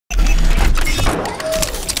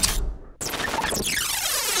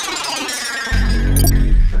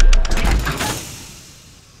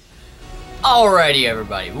Alrighty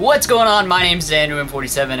everybody, what's going on? My name's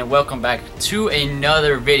DanielM47 and welcome back to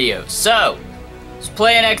another video. So, I was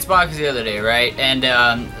playing Xbox the other day, right? And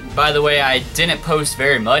by the way, I didn't post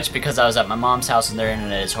very much because I was at my mom's house and their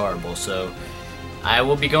internet is horrible. So, I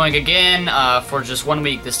will be going again for just 1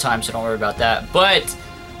 week this time, so don't worry about that. But,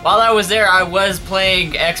 while I was there, I was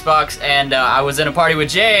playing Xbox and I was in a party with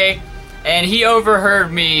Jay, and he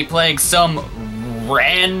overheard me playing some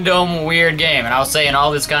random weird game, and I was saying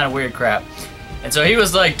all this kind of weird crap, and so he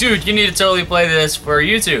was like, dude, you need to totally play this for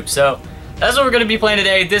YouTube. So that's what we're going to be playing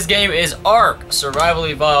today. This game is Ark Survival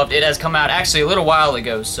Evolved. It has come out actually a little while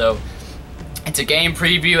ago, so it's a game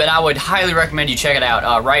preview, and I would highly recommend you check it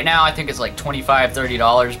out. Right now I think it's like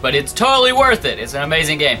 $25–30, but it's totally worth it. It's an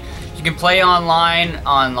amazing game. You can play online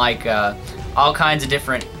on like all kinds of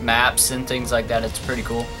different maps and things like that. It's pretty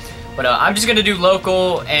cool. But I'm just going to do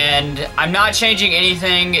local, and I'm not changing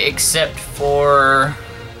anything except for,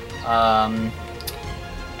 I'm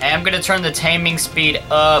going to turn the taming speed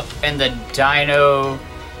up and the dino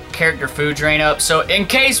character food drain up. So in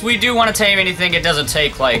case we do want to tame anything, it doesn't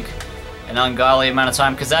take like an ungodly amount of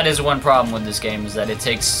time, because that is one problem with this game, is that it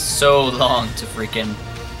takes so long to freaking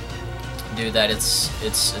do that. It's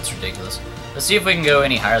ridiculous. Let's see if we can go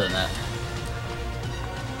any higher than that.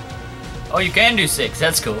 Oh, you can do 6.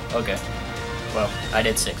 That's cool. Okay. Well, I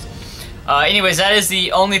did 6. Anyways, that is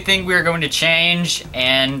the only thing we're going to change.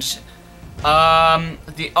 And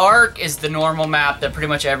the Ark is the normal map that pretty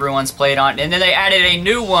much everyone's played on. And then they added a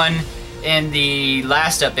new one in the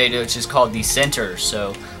last update, which is called the Center.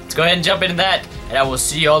 So let's go ahead and jump into that. And I will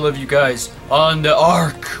see all of you guys on the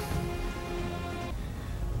Ark.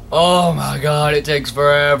 Oh my god, it takes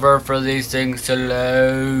forever for these things to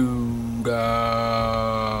load.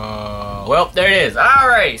 Well, there it is.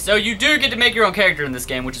 Alright, so you do get to make your own character in this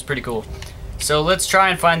game, which is pretty cool. So let's try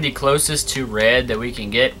and find the closest to red that we can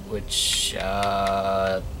get, which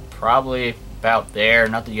probably about there.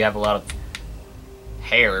 Not that you have a lot of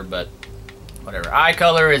hair, but whatever. Eye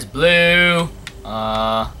color is blue.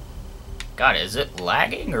 God, is it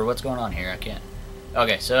lagging or what's going on here? I can't.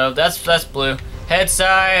 Okay, so that's blue. Head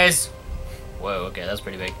size. Whoa, okay, that's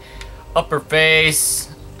pretty big. Upper face.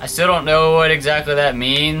 I still don't know what exactly that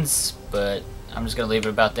means, but I'm just gonna leave it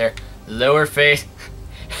about there. Lower face.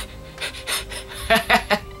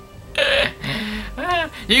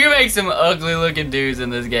 You can make some ugly looking dudes in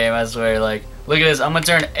this game, I swear. Like, look at this. I'm gonna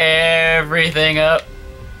turn everything up.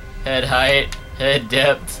 Head height, head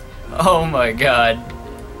depth. Oh my god.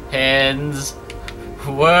 Hands.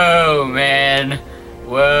 Whoa, man.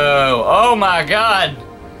 Whoa. Oh my god.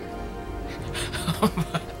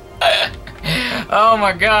 Oh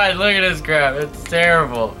my god, look at this crap. It's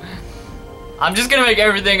terrible. I'm just gonna make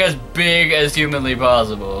everything as big as humanly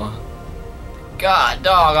possible. God,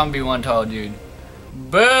 dog, I'm gonna be one tall dude.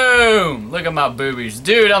 Boom! Look at my boobies.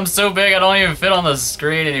 Dude, I'm so big I don't even fit on the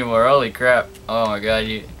screen anymore. Holy crap. Oh my god,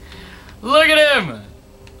 you... Look at him!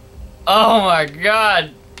 Oh my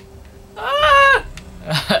god. Ah!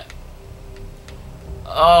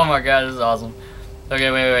 Oh my god, this is awesome. Okay,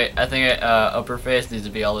 wait. I think upper face needs to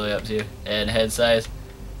be all the way up too. And head size.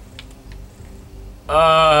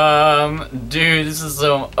 Dude, this is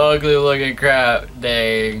some ugly looking crap.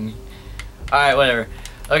 Dang. Alright, whatever.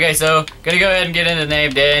 Okay, so, gonna go ahead and get into the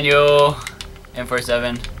name. Daniel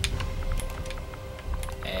M47.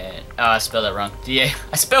 And, I spelled that wrong. I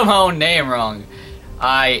spelled my own name wrong.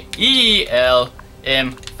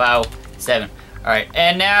 IELM57. Alright,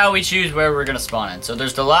 and now we choose where we're gonna spawn in. So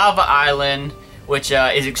there's the lava island, which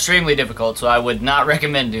is extremely difficult, so I would not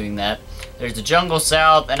recommend doing that. There's the jungle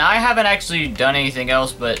south, and I haven't actually done anything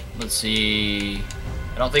else, but let's see.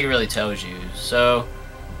 I don't think it really tells you. So,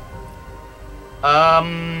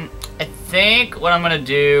 I think what I'm gonna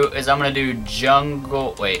do is I'm gonna do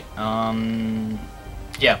jungle. Wait,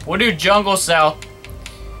 yeah, we'll do jungle south.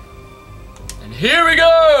 And here we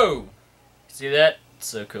go. See that? It's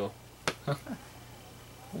so cool.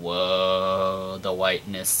 Whoa, the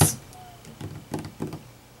whiteness.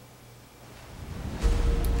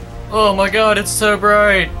 Oh my god, it's so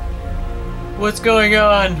bright. What's going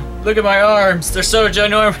on? Look at my arms. They're so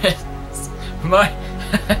ginormous. My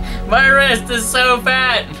wrist is so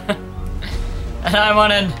fat. And I'm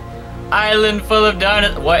on an island full of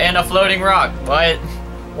dinosaurs. What? And a floating rock. Why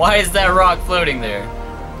is that rock floating there?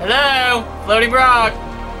 Hello? Floating rock.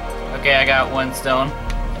 Okay, I got one stone.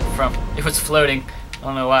 It was floating. I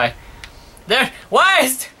don't know why. Why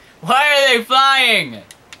are they flying?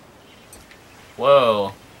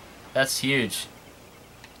 Whoa. That's huge.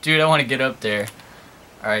 Dude, I want to get up there.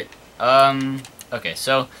 Alright. Okay,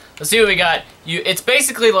 so let's see what we got. It's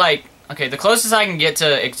basically like Okay, the closest I can get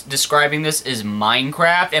to describing this is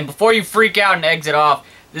Minecraft. And before you freak out and exit off,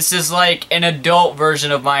 this is like an adult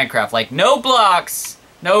version of Minecraft. Like, no blocks,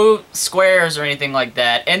 no squares or anything like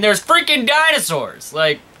that. And there's freaking dinosaurs.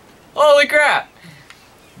 Like, holy crap.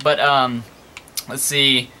 But, let's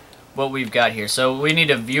see what we've got here. So, we need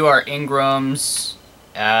to view our Ingrams.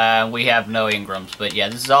 We have no Ingrams. But, yeah,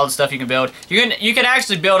 this is all the stuff you can build. You can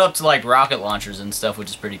actually build up to, like, rocket launchers and stuff, which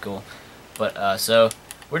is pretty cool. But, so...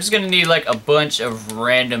 we're just going to need like a bunch of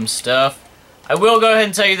random stuff. I will go ahead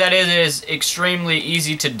and tell you that it is extremely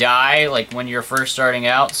easy to die like when you're first starting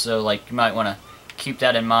out. So like you might want to keep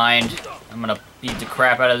that in mind. I'm going to beat the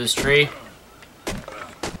crap out of this tree.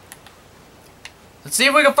 Let's see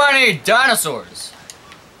if we can find any dinosaurs.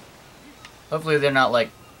 Hopefully they're not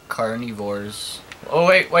like carnivores. Oh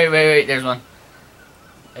wait, there's one.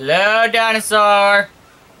 Hello dinosaur.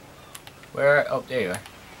 Where? Oh, there you are.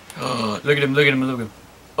 Oh, look at him.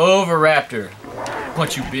 Oviraptor.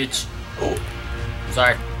 Punch you, bitch. Oh.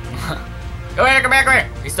 Sorry. Come here.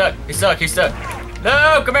 He's stuck.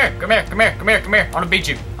 No, come here. I want to beat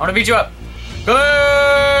you. Up. Come here.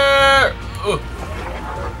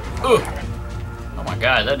 Oh my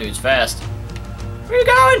god, that dude's fast. Where you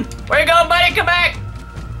going? Buddy? Come back.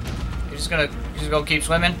 You're just gonna keep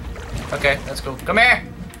swimming? Okay, that's cool. Come here.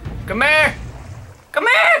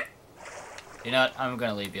 You know what? I'm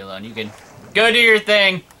gonna leave you alone. You can go do your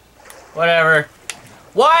thing. Whatever.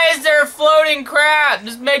 Why is there a floating crab?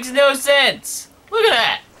 This makes no sense. Look at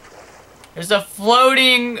that. There's a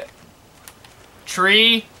floating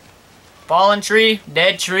tree. Fallen tree.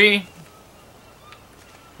 Dead tree.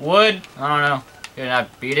 Wood. I don't know. Did I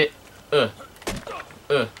beat it? Oh,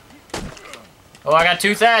 I got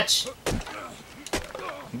 2 thatch.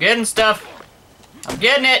 I'm getting stuff. I'm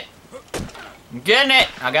getting it.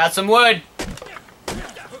 I got some wood.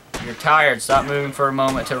 You're tired. Stop moving for a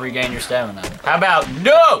moment to regain your stamina. How about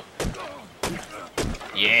no?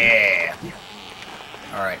 Yeah.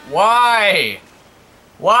 Alright. Why?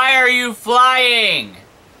 Why are you flying?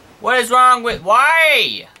 What is wrong with...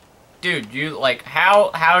 Why? Dude, you like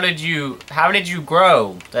how did you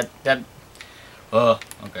grow?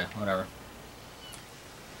 Okay, whatever.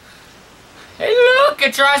 Hey look,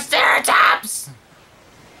 a Triceratops!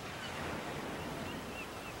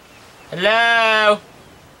 Hello?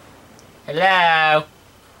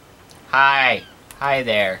 Hi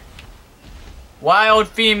there. Wild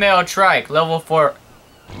female trike, level 4.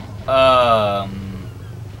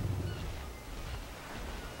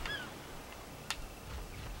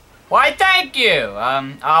 Why, thank you.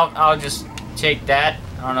 I'll just take that.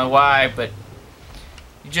 I don't know why, but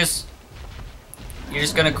you're just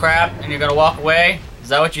gonna crap and you're gonna walk away. Is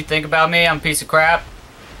that what you think about me? I'm a piece of crap.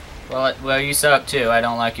 Well, you suck too. I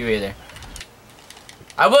don't like you either.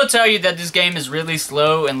 I will tell you that this game is really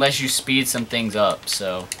slow unless you speed some things up,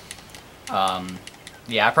 so,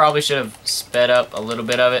 yeah, I probably should have sped up a little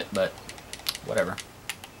bit of it, but whatever.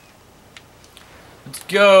 Let's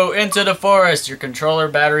go into the forest. Your controller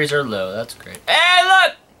batteries are low. That's great. Hey,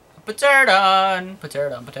 look! Pterodon.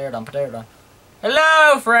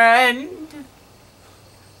 Hello, friend!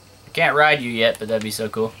 I can't ride you yet, but that'd be so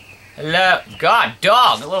cool. Hello. God,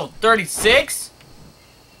 dog! A little 36?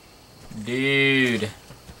 Dude.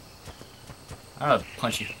 I'm gonna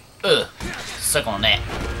punch you. Ugh. Suck on that.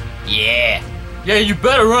 Yeah. Yeah, you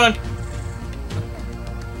better run.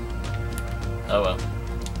 Oh well.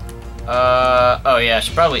 Oh yeah, I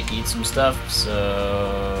should probably eat some stuff,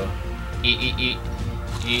 so... Eat.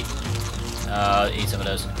 Eat some of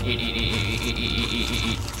those.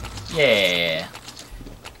 Eat. Yeah.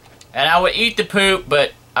 And I would eat the poop,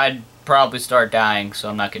 but I'd probably start dying, so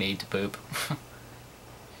I'm not gonna eat the poop.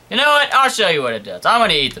 You know what? I'll show you what it does. I'm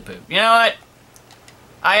gonna eat the poop. You know what?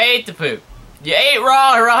 I ate the poop. You ate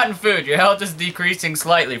raw, rotten food. Your health is decreasing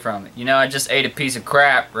slightly from it. You know, I just ate a piece of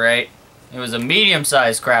crap, right? It was a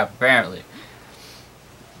medium-sized crap, apparently.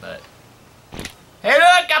 But... Hey,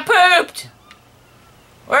 look! I pooped!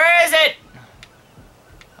 Where is it?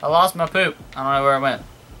 I lost my poop. I don't know where it went.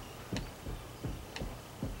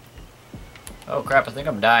 Oh, crap. I think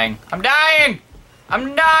I'm dying. I'm dying!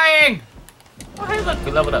 Oh, hey, look.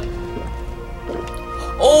 We leveled up.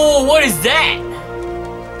 Oh, what is that?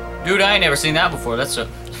 Dude, I ain't never seen that before. That's so...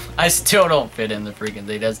 I still don't fit in the freaking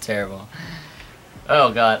thing. That's terrible.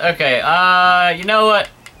 Oh, God. Okay, you know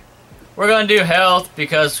what? We're gonna do health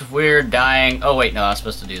because we're dying. Oh, wait, no, I was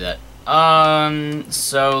supposed to do that.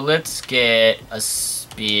 So let's get a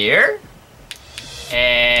spear.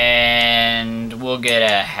 And we'll get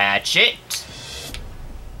a hatchet.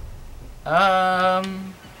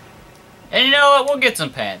 And you know what? We'll get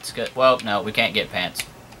some pants. Well, no, we can't get pants.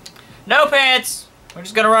 No pants! We're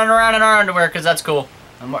just gonna run around in our underwear because that's cool.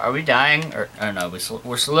 Are we dying? Or I don't know.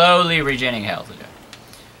 We're slowly regaining health.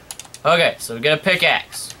 Okay, so we get a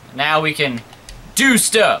pickaxe. Now we can do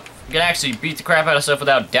stuff. We can actually beat the crap out of stuff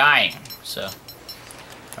without dying. So,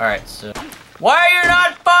 all right. So, why are you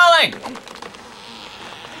not falling?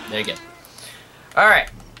 There you go. All right.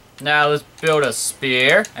 Now let's build a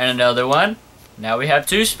spear and another one. Now we have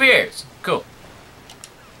 2 spears. Cool.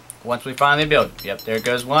 Once we finally build it. Yep, there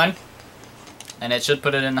goes one. And it should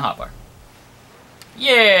put it in the hotbar.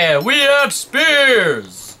 Yeah, we have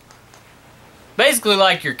spears! Basically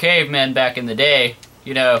like your cavemen back in the day.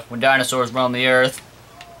 You know, when dinosaurs roamed the earth.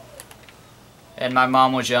 And my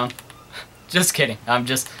mom was young. Just kidding. I'm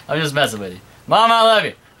just messing with you. Mom, I love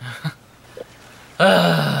you.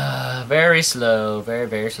 Very slow. Very,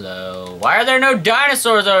 very slow. Why are there no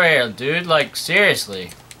dinosaurs over here, dude? Like,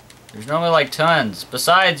 seriously. There's normally like tons.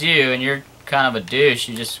 Besides you, and you're kind of a douche.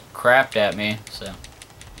 You just crapped at me, so.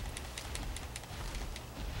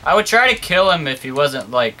 I would try to kill him if he wasn't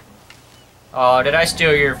like, oh, did I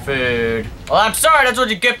steal your food? Well, I'm sorry, that's what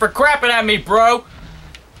you get for crapping at me, bro.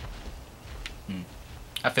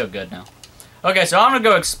 I feel good now. Okay, so I'm gonna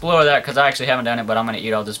go explore that because I actually haven't done it, but I'm gonna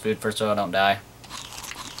eat all this food first so I don't die.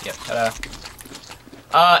 Yep, ta-da.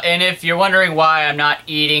 And if you're wondering why I'm not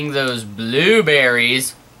eating those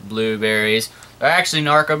blueberries, they're actually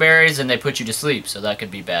narco berries and they put you to sleep, so that could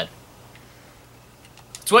be bad.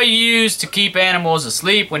 It's what you use to keep animals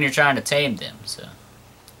asleep when you're trying to tame them, so.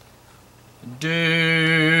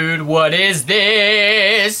 Dude, what is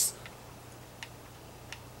this?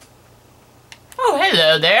 Oh,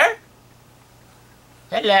 hello there.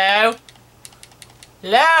 Hello.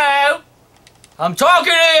 Hello. I'm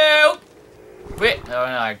talking to you. Wait, oh no,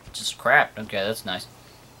 I just crapped. Okay, that's nice.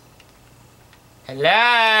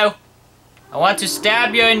 Hello. I want to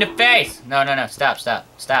stab you in the face. No, stop. Stop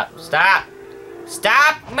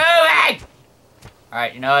moving. All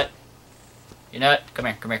right, you know what? Come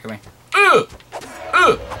here.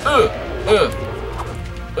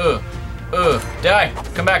 Die.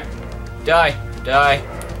 Come back. Die.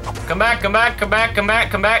 Come back.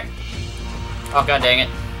 Oh, god dang it.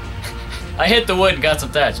 I hit the wood and got some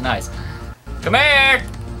thatch. Nice. Come here.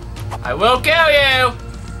 I will kill you.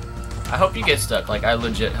 I hope you get stuck. Like, I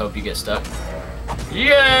legit hope you get stuck.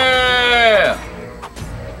 Yeah.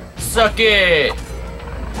 Suck it.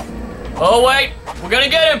 Oh, wait. We're gonna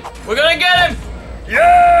get him.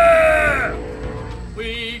 Yeah.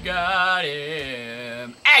 We got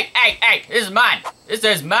him. Hey. This is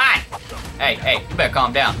mine. Hey, you better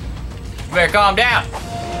calm down.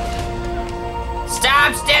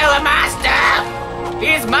 Stop stealing my stuff!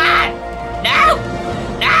 He's mine! No!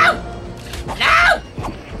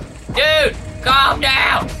 Dude, calm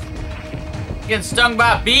down! Getting stung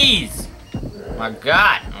by bees. My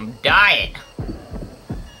god, I'm dying.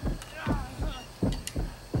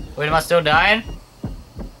 Wait, am I still dying?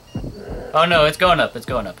 Oh no, it's going up.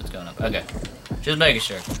 Okay. Just making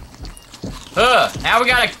sure. Now we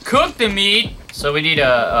gotta cook the meat. So we need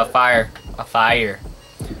a fire.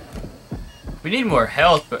 We need more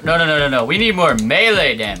health, but no. We need more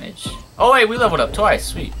melee damage. Oh wait, we leveled up twice.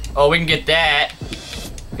 Sweet. Oh, we can get that.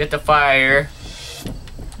 Get the fire.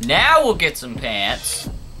 Now we'll get some pants.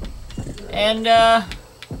 And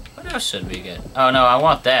what else should we get? Oh no, I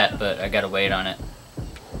want that, but I gotta wait on it.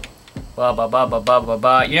 You know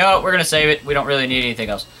what? We're gonna save it. We don't really need anything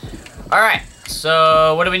else. All right.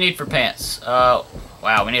 So what do we need for pants? Wow,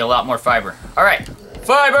 we need a lot more fiber. All right,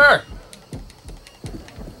 fiber.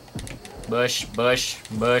 Bush.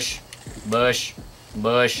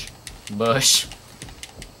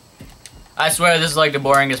 I swear this is like the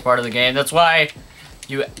boringest part of the game. That's why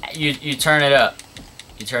you turn it up.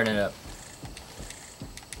 You turn it up.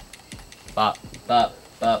 Bop.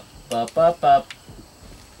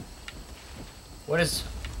 What is?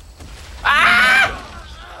 Ah!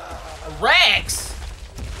 Rex!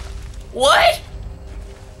 What?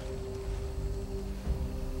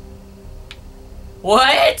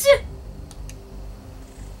 What?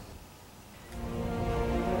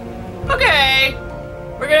 Okay.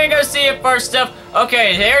 We're gonna go see it first stuff.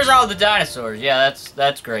 Okay, here's all the dinosaurs. Yeah,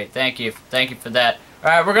 that's great. Thank you for that.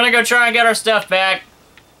 Alright, we're gonna go try and get our stuff back.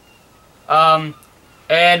 And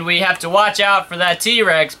we have to watch out for that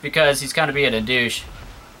T-Rex because he's kind of being a douche.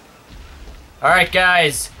 Alright,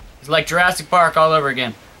 guys. It's like Jurassic Park all over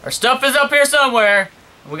again. Our stuff is up here somewhere.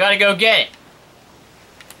 We gotta go get it.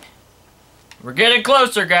 We're getting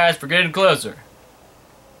closer, guys. We're getting closer.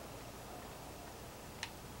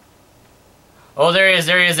 Oh, there he is.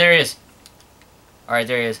 Alright,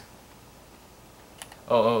 there he is.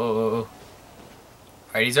 Oh.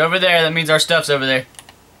 Alright, he's over there. That means our stuff's over there.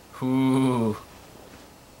 Ooh.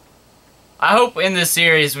 I hope in this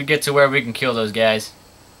series we get to where we can kill those guys.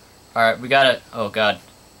 Alright, we gotta... Oh, God.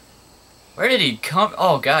 Where did he come...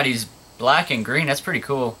 Oh, God, he's black and green. That's pretty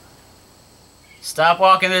cool. Stop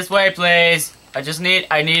walking this way, please. I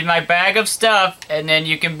need my bag of stuff, and then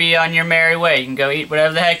you can be on your merry way. You can go eat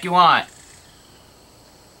whatever the heck you want.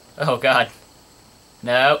 Oh, God.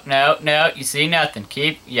 No, no, no. You see nothing.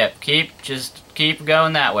 Just keep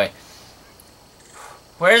going that way.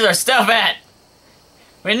 Where's our stuff at?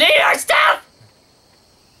 We need our stuff!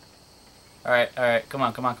 Alright, come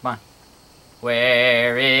on.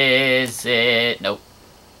 Where is it? Nope.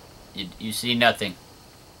 You see nothing.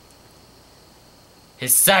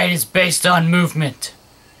 His sight is based on movement.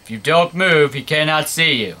 If you don't move, he cannot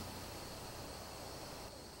see you.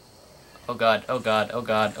 Oh God.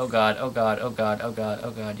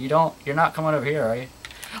 You're not coming over here, are you?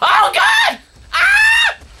 Oh God!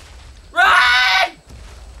 Ah! Run!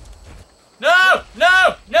 No!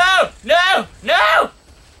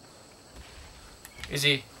 Is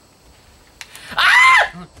he?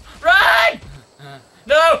 Ah! Run!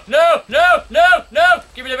 No!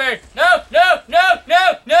 Give me the bear! No!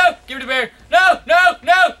 Give me the bear! No!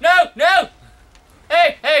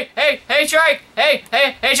 Hey, Shrike! Hey,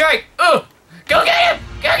 Shrike! Ooh! Go get him!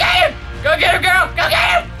 Go get him, girl! Go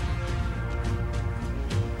get him!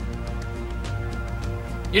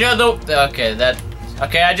 You know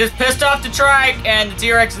Okay, I just pissed off the trike, and the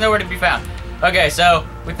T-Rex is nowhere to be found. Okay, so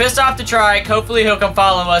we pissed off the trike. Hopefully he'll come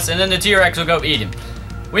follow us, and then the T-Rex will go eat him.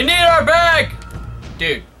 We need our bag!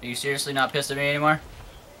 Dude, are you seriously not pissed at me anymore?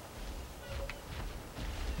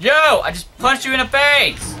 Yo, I just punched you in the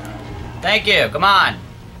face! Thank you, come on.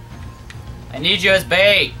 I need you as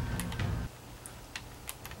bait.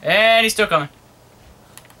 And he's still coming.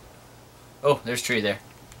 Oh, there's a tree there.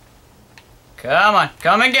 Come on,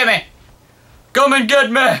 come and get me! Come and get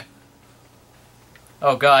me!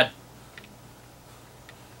 Oh God.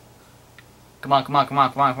 Come on.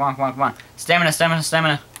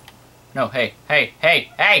 Stamina. No, hey.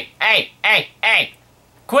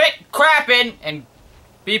 Quit crapping and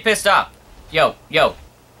be pissed off. Yo.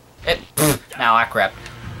 Now I crap.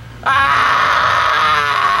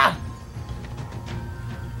 Ah!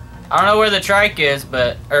 I don't know where the trike is,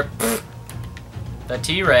 but... the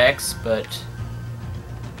T-Rex, but...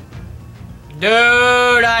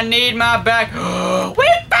 Dude, I need my back. We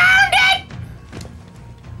found it!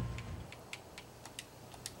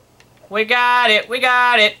 We got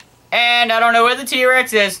it. And I don't know where the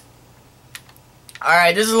T-Rex is.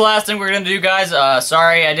 Alright, this is the last thing we're gonna do, guys.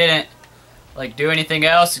 Sorry I didn't, do anything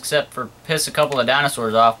else except for piss a couple of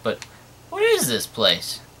dinosaurs off, but what is this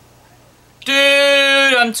place? Dude,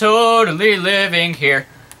 I'm totally living here.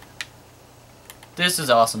 This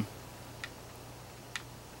is awesome.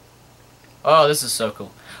 Oh, this is so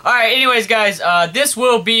cool. Alright, anyways, guys, this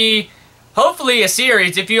will be hopefully a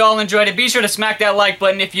series. If you all enjoyed it, be sure to smack that like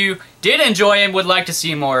button. If you did enjoy and would like to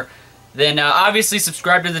see more, then obviously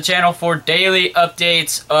subscribe to the channel for daily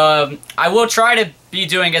updates. I will try to be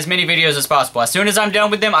doing as many videos as possible. As soon as I'm done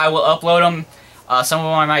with them, I will upload them. Some of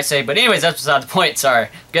them I might say, but anyways, that's beside the point. Sorry,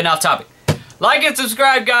 getting off topic. Like and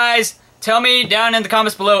subscribe, guys. Tell me down in the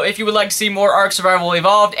comments below if you would like to see more Ark Survival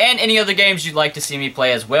Evolved and any other games you'd like to see me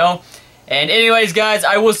play as well. And anyways, guys,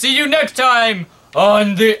 I will see you next time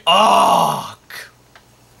on the Ark.